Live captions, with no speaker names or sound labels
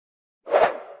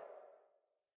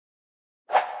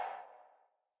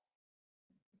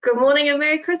Good morning and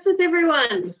Merry Christmas,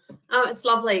 everyone. It's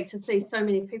lovely to see so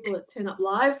many people that turn up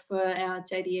live for our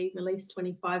JDE Release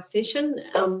 25 session.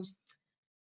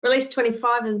 Release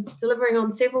 25 is delivering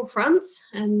on several fronts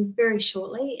and very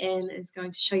shortly, and is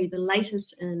going to show you the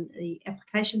latest in the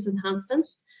applications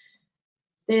enhancements.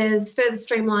 There's further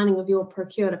streamlining of your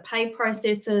procure to pay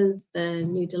processes, the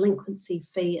new delinquency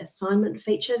fee assignment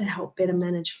feature to help better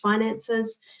manage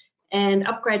finances, and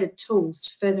upgraded tools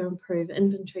to further improve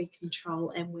inventory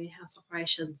control and warehouse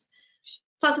operations.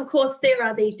 Plus, of course, there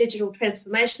are the digital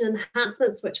transformation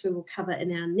enhancements, which we will cover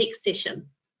in our next session.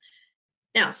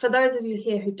 Now, for those of you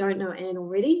here who don't know Anne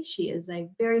already, she is a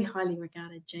very highly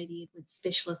regarded JD Edwards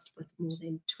specialist with more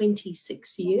than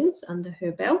 26 years under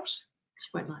her belt. She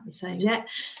won't like me saying that.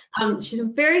 She's a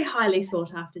very highly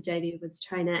sought after JD Edwards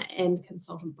trainer and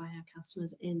consultant by our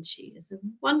customers, and she is a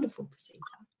wonderful presenter.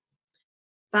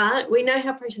 But we know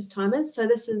how precious time is, so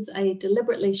this is a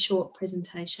deliberately short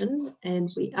presentation,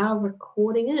 and we are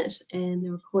recording it, and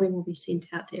the recording will be sent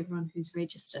out to everyone who's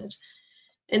registered.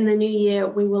 In the new year,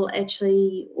 we will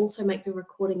actually also make the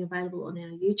recording available on our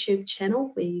YouTube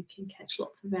channel, where you can catch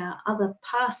lots of our other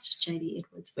past JD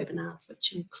Edwards webinars,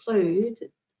 which include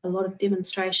a lot of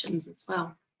demonstrations as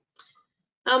well.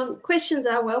 Questions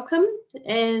are welcome,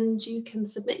 and you can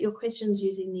submit your questions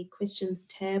using the questions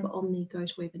tab on the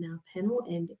GoToWebinar panel,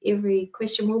 and every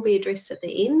question will be addressed at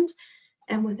the end.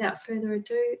 And without further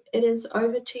ado, it is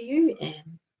over to you,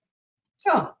 Anne.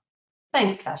 Sure.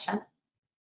 Thanks, Sasha.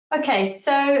 Okay,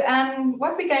 so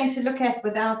what we're going to look at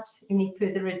without any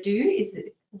further ado is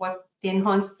what the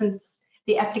enhancements,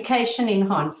 the application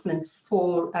enhancements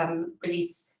for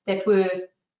release that were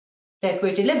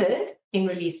delivered in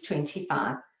Release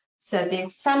 25. So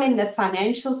there's some in the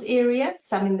financials area,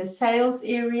 some in the sales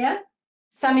area,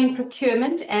 some in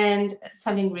procurement, and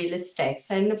some in real estate.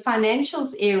 So in the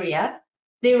financials area,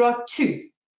 there are two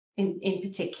in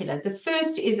particular. The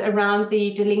first is around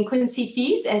the delinquency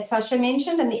fees, as Sasha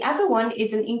mentioned, and the other one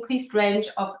is an increased range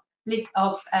of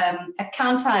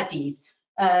account IDs.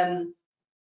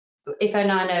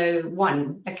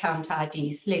 F0901 account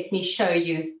IDs. Let me show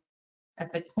you a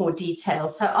bit more detail.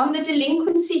 So on the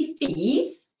delinquency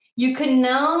fees, you can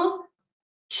now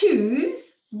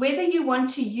choose whether you want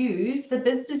to use the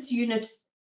business unit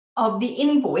of the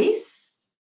invoice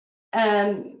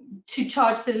to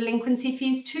charge the delinquency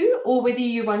fees to, or whether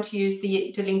you want to use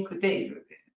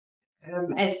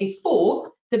as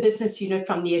before, the business unit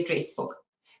from the address book.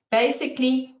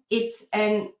 Basically, there's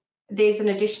an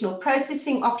additional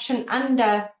processing option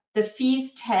under the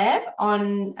fees tab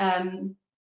on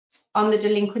the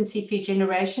delinquency fee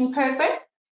generation program,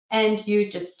 and you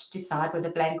just decide with a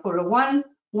blank or a one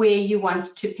where you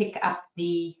want to pick up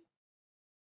the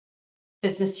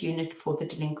business unit for the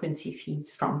delinquency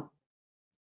fees from.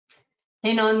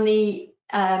 Then on the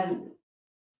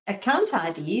account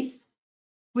IDs,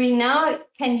 we now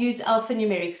can use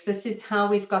alphanumerics. This is how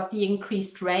we've got the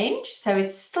increased range. So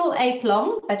it's still 8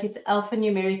 long, but it's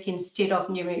alphanumeric instead of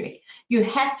numeric. You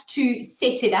have to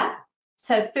set it up.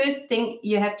 So first thing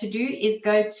you have to do is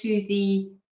go to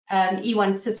the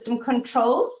E1 system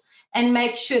controls and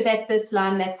make sure that this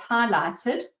line that's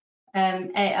highlighted,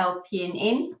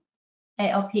 ALPNN,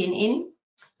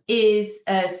 is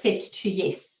set to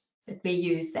yes, that we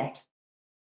use that.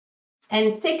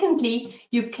 And secondly,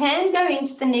 you can go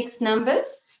into the next numbers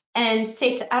and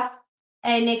set up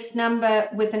a next number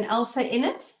with an alpha in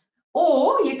it,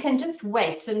 or you can just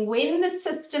wait, and when the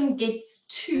system gets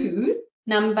to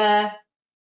number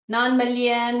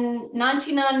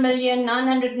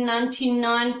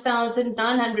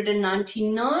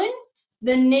 9,999,999,999,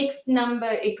 the next number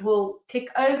it will click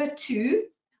over to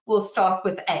will start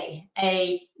with A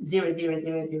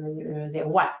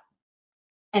 0000001,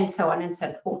 and so on and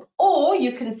so forth. Or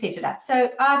you can set it up.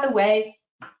 So either way,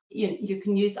 you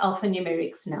can use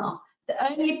alphanumerics now. The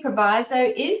only proviso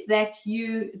is that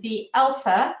the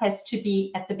alpha has to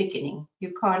be at the beginning.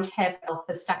 You can't have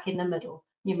alpha stuck in the middle.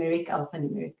 Numeric,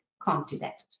 alphanumeric, can't do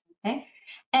that. Okay,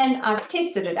 and I've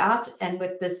tested it out, and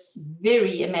with this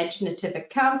very imaginative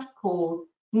account called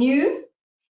new,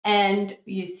 and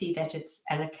you see that it's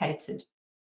allocated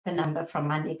the number from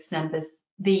my next numbers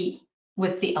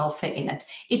with the alpha in it.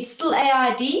 It's still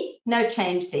AID, no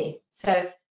change there.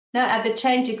 So no other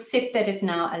change except that it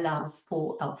now allows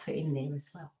for alpha in there as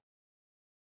well.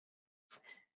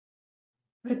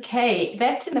 Okay,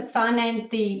 that's in the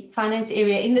finance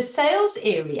area. In the sales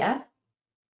area,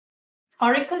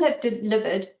 Oracle have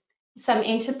delivered some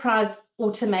enterprise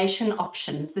automation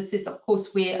options. This is, of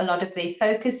course, where a lot of their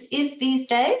focus is these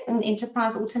days in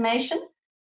enterprise automation.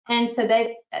 And so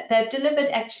they've delivered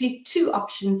actually two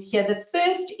options here. The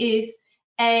first is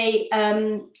a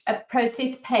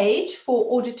process page for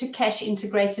order to cash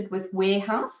integrated with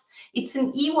warehouse. It's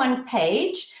an E1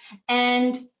 page,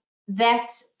 and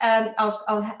that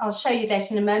I'll show you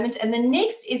that in a moment. And the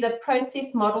next is a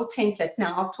process model template.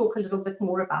 Now I'll talk a little bit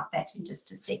more about that in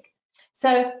just a sec.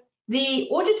 So the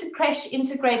order to cash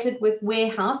integrated with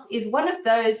warehouse is one of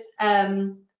those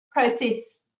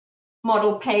process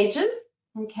model pages.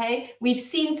 Okay, we've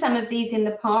seen some of these in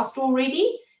the past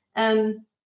already. And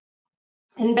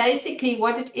basically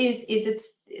what it is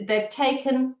they've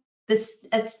taken a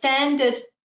standard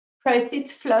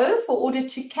process flow for order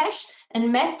to cash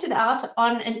and mapped it out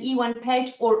on an E1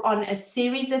 page or on a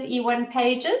series of E1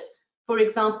 pages. For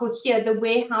example, here the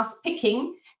warehouse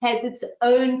picking has its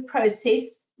own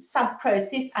process,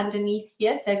 sub-process underneath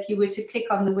here. So if you were to click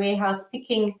on the warehouse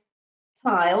picking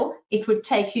tile, it would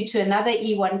take you to another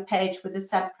E1 page with a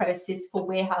sub-process for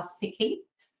warehouse picking.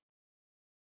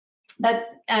 But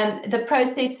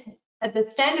the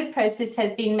standard process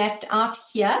has been mapped out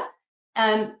here.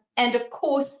 And of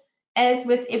course, as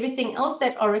with everything else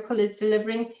that Oracle is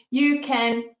delivering, you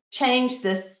can change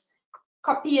this,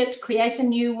 copy it, create a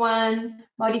new one,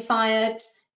 modify it,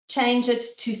 change it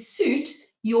to suit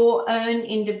your own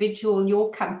individual,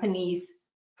 your company's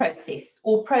process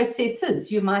or processes.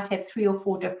 You might have 3 or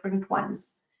 4 different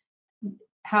ones,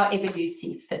 however you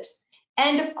see fit.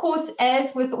 And of course,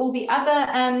 as with all the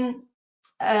other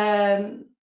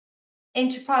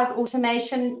enterprise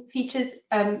automation features,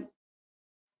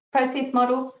 process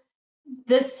models,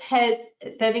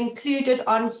 they've included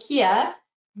on here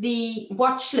the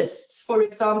watch lists. For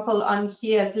example, on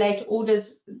here's late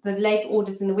orders, the late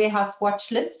orders in the warehouse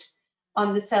watch list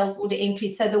on the sales order entry.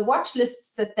 So the watch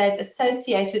lists that they've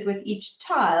associated with each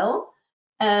tile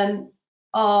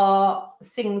are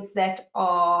things that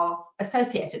are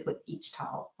associated with each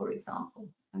tile, for example.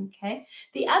 Okay.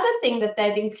 The other thing that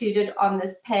they've included on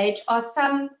this page are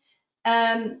some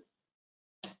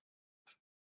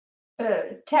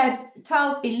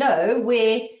tiles below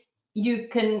where you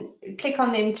can click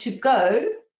on them to go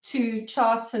to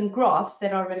charts and graphs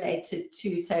that are related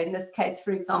to, so in this case,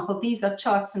 for example, these are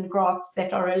charts and graphs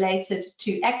that are related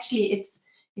to, actually it's,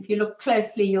 if you look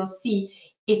closely, you'll see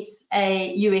it's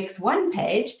a UX1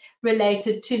 page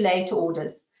related to late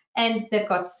orders. And they've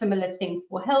got similar thing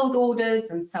for held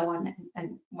orders and so on,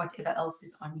 and whatever else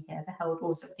is on here. The held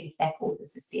orders, I think back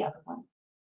orders is the other one.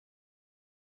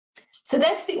 So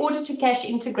that's the order to cash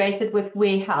integrated with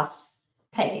warehouse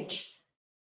page.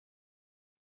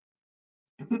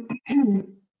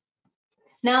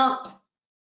 Now,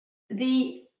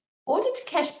 the order to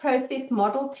cash process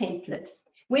model template,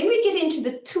 when we get into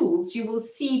the tools, you will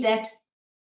see that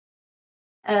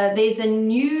there's a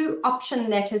new option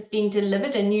that has been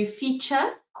delivered, a new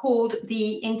feature called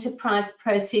the Enterprise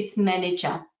Process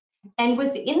Manager. And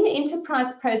within the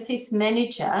Enterprise Process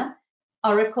Manager,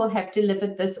 Oracle have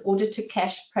delivered this order to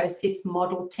cash process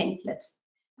model template.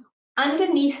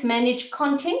 Underneath Manage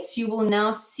Contents, you will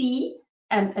now see,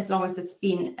 as long as it's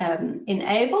been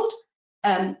enabled,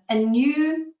 a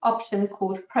new option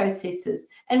called Processes.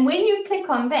 And when you click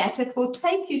on that, it will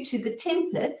take you to the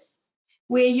templates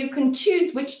where you can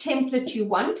choose which template you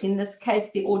want, in this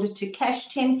case, the order to cash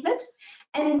template.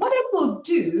 And what it will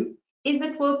do is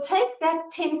it will take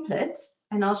that template,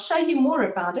 and I'll show you more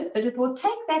about it, but it will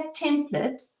take that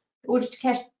template, the order to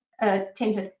cash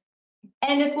template,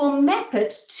 and it will map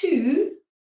it to,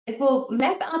 it will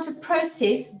map out a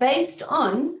process based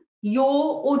on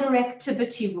your order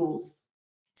activity rules.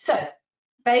 So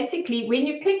basically, when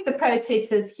you pick the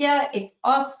processes here, it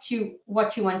asks you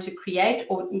what you want to create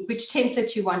or which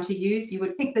template you want to use. You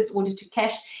would pick this order to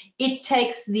cash. It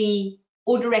takes the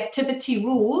order activity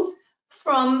rules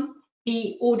from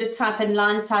the order type and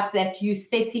line type that you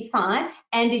specify,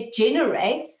 and it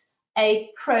generates a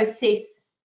process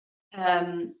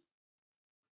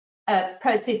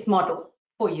model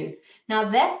for you. Now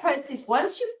that process,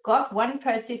 once you've got one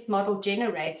process model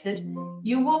generated,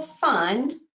 you will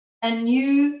find a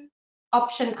new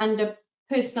option under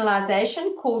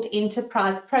personalization called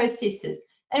Enterprise Processes.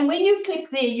 And when you click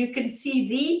there, you can see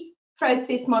the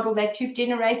process model that you've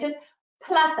generated,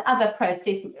 plus other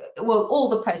process, well, all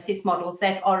the process models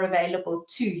that are available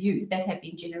to you, that have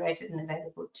been generated and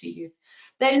available to you.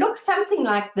 They look something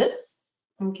like this,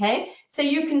 okay? So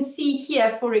you can see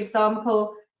here, for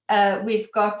example,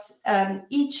 we've got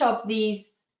each of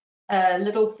these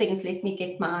little things. Let me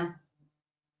get my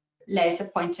laser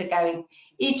pointer going.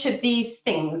 Each of these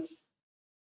things,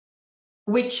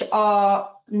 which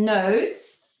are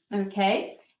nodes,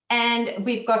 okay? And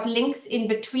we've got links in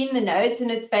between the nodes, and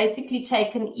it's basically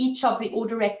taken each of the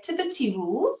order activity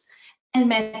rules and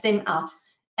mapped them out.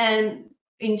 And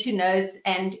into nodes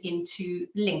and into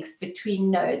links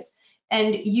between nodes.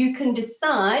 And you can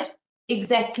decide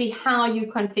exactly how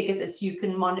you configure this. You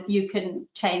can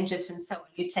change it and so on.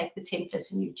 You take the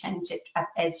template and you change it up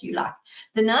as you like.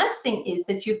 The nice thing is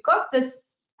that you've got this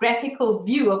graphical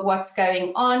view of what's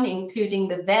going on, including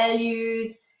the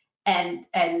values and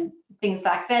things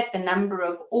like that, the number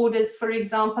of orders, for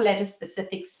example, at a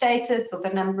specific status, or the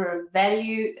number of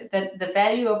value, the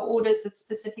value of orders at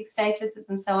specific statuses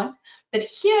and so on. But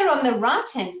here on the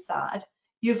right-hand side,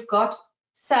 you've got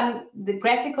the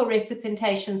graphical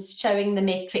representations showing the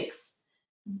metrics,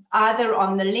 either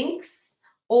on the links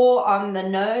or on the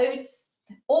nodes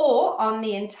or on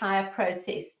the entire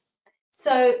process.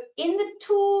 So in the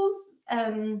tools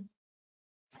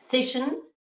session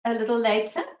a little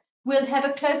later, we'll have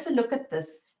a closer look at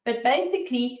this. But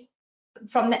basically,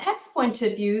 from the apps point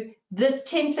of view, this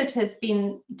template has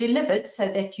been delivered so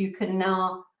that you can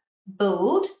now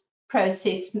build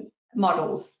process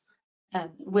models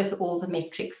with all the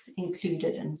metrics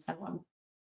included and so on.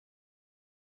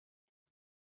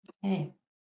 Okay.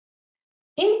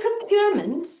 In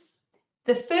procurement,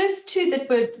 the first two that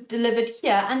were delivered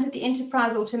here under the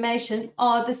enterprise automation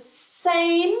are the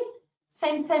same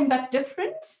but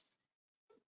different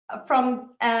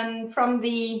from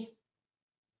the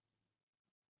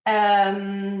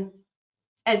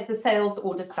as the sales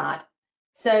order side.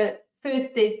 So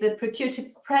first, there's the procure to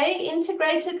pay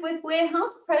integrated with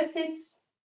warehouse process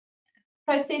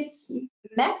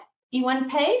map, E1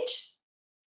 page.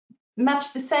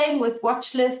 Much the same with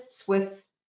watch lists, with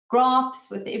graphs,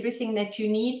 with everything that you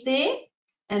need there,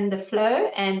 and the flow.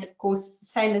 And of course,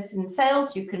 same as in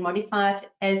sales, you can modify it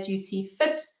as you see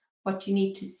fit, what you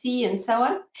need to see and so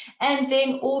on. And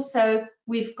then also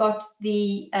we've got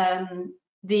the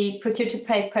procure to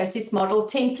pay process model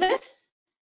template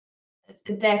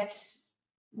that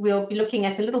we'll be looking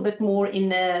at a little bit more in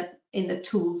the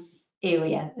tools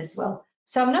area as well.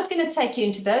 So I'm not going to take you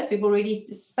into those. We've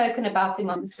already spoken about them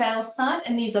on the sales side,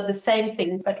 and these are the same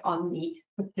things but on the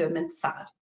procurement side.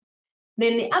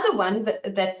 Then the other one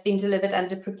that's been delivered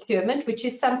under procurement, which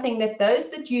is something that those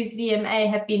that use VMA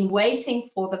have been waiting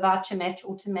for, the voucher match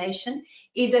automation,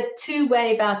 is a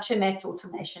two-way voucher match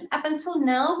automation. Up until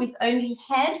now, we've only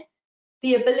had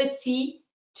the ability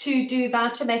to do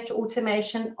voucher match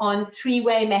automation on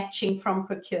three-way matching from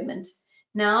procurement.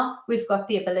 Now we've got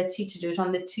the ability to do it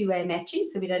on the two-way matching,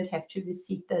 so we don't have to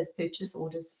receive those purchase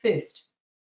orders first.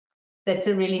 That's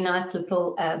a really nice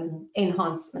little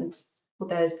enhancement for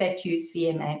those that use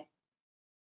VMA.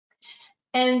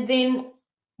 And then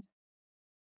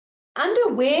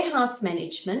under warehouse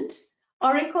management,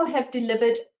 Oracle have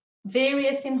delivered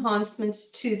various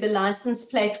enhancements to the license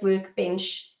plate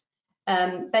workbench,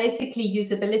 basically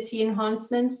usability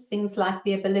enhancements, things like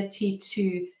the ability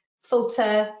to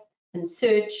filter and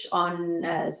search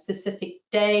on specific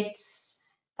dates,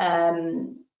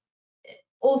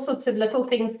 all sorts of little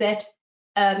things that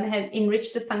have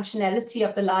enriched the functionality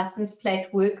of the license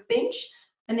plate workbench.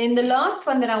 And then the last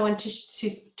one that I want to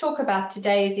talk about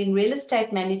today is in real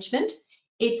estate management.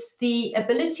 It's the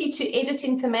ability to edit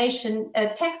information,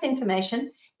 tax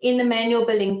information in the manual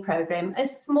billing program. A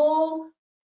small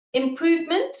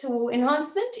improvement or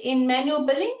enhancement in manual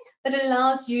billing that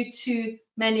allows you to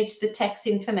manage the tax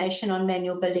information on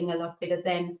manual billing a lot better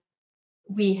than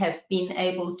we have been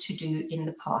able to do in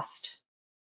the past.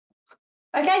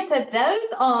 Okay, so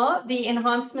those are the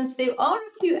enhancements. There are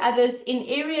a few others in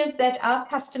areas that our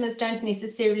customers don't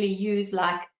necessarily use,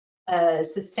 like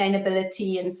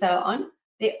sustainability and so on.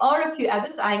 There are a few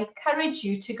others. I encourage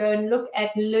you to go and look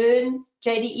at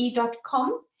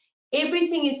learnjde.com.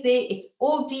 Everything is there. It's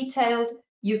all detailed.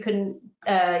 You can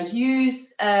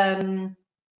use,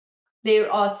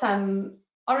 there are some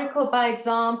Oracle by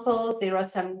examples, there are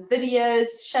some videos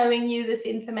showing you this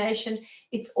information.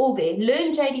 It's all there.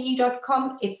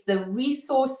 Learnjde.com, it's the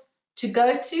resource to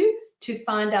go to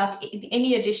find out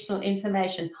any additional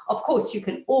information. Of course, you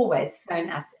can always phone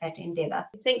us at Ndevr.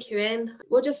 Thank you, Anne.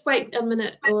 We'll just wait a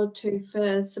minute or two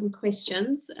for some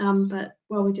questions, but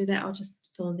while we do that, I'll just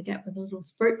fill in the gap with a little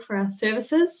spruik for our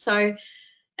services. So,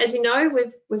 as you know,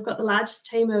 we've got the largest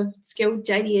team of skilled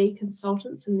JDE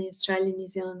consultants in the Australian-New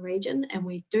Zealand region, and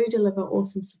we do deliver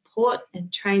awesome support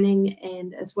and training,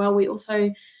 and as well we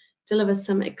also deliver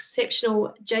some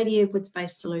exceptional JD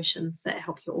Edwards-based solutions that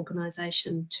help your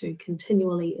organisation to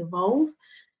continually evolve.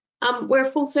 We're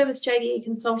a full-service JDE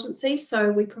consultancy,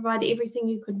 so we provide everything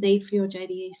you could need for your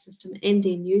JDE system and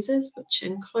end users, which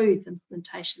includes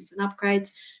implementations and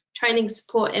upgrades, training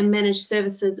support and managed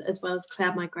services, as well as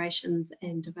cloud migrations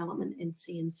and development and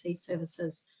CNC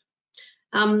services.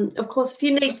 Of course, if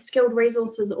you need skilled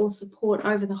resources or support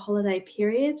over the holiday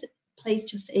period, please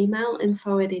just email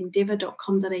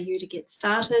info@ndevr.com.au to get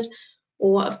started.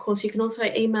 Or, of course, you can also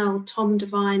email Tom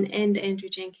Devine and Andrew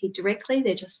Janke directly.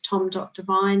 They're just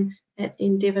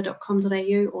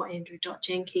tom.devine@ndevr.com.au or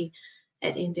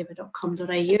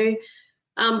andrew.janke@ndevr.com.au.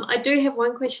 I do have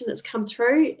one question that's come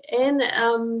through, and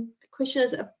the question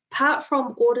is, apart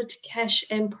from order to cash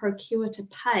and procure to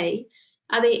pay,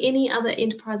 are there any other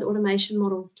enterprise automation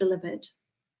models delivered?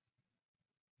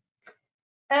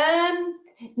 Not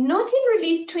in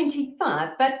release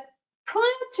 25, but prior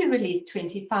to release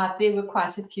 25, there were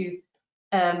quite a few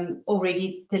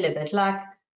already delivered. Like,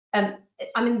 I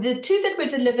mean, the two that were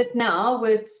delivered now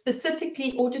were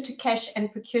specifically order to cash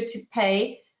and procure to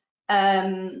pay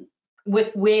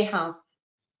with warehousing.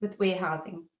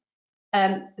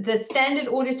 The standard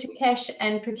order to cash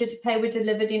and procure to pay were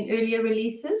delivered in earlier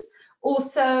releases.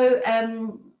 Also,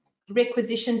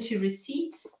 requisition to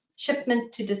receipts,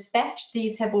 shipment to dispatch,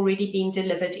 these have already been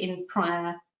delivered in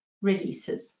prior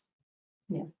releases.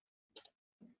 Yeah.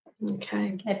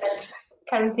 Okay. But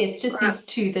currently, it's just these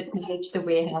two that manage the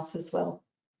warehouse as well.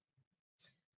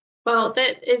 Well,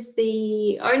 that is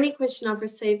the only question I've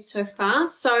received so far.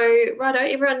 So, righto,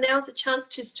 everyone, now's a chance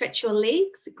to stretch your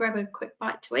legs, grab a quick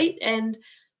bite to eat, and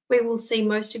we will see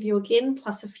most of you again,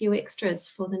 plus a few extras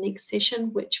for the next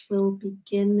session, which will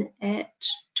begin at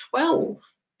 12.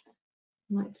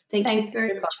 I'd like to thank you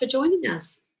very much for joining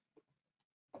us.